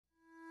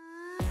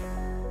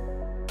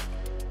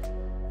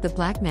The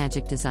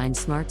Blackmagic designed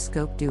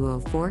SmartScope Duo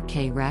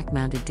 4K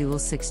rack-mounted dual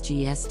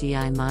 6G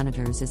SDI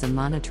monitors is a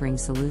monitoring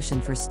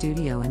solution for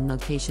studio and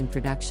location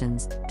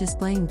productions,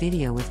 displaying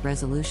video with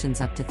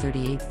resolutions up to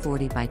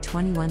 3840 by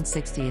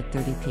 2160 at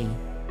 30p.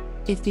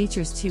 It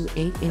features two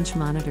 8-inch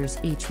monitors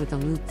each with a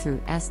loop-through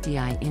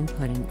SDI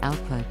input and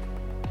output.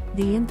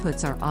 The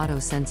inputs are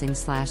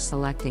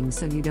auto-sensing/selecting,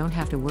 so you don't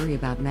have to worry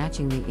about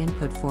matching the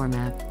input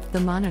format. The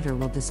monitor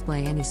will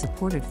display any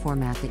supported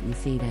format that you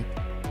feed it.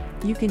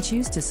 You can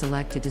choose to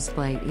select to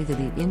display either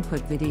the input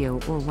video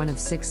or one of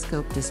 6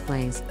 scope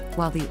displays,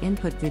 while the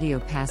input video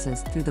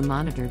passes through the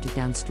monitor to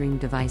downstream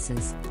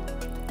devices.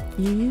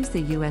 You use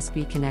the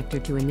USB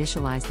connector to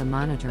initialize the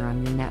monitor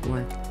on your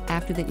network.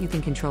 After that, you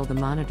can control the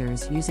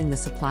monitors using the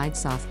supplied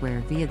software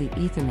via the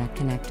Ethernet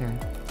connector.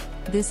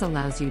 This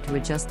allows you to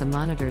adjust the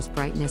monitor's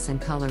brightness and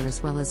color,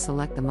 as well as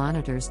select the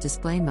monitor's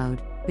display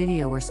mode,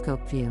 video or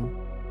scope view.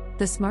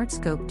 The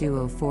SmartScope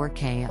Duo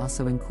 4K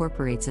also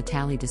incorporates a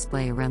tally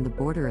display around the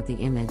border of the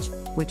image,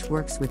 which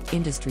works with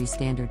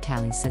industry-standard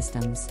tally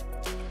systems.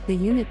 The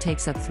unit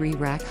takes up 3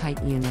 rack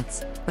height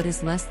units, but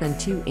is less than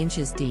 2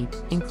 inches deep,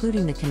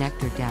 including the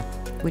connector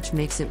depth, which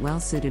makes it well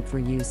suited for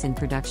use in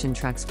production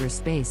trucks where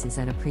space is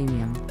at a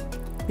premium.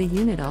 The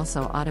unit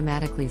also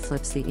automatically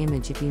flips the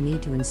image if you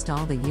need to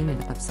install the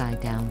unit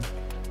upside down.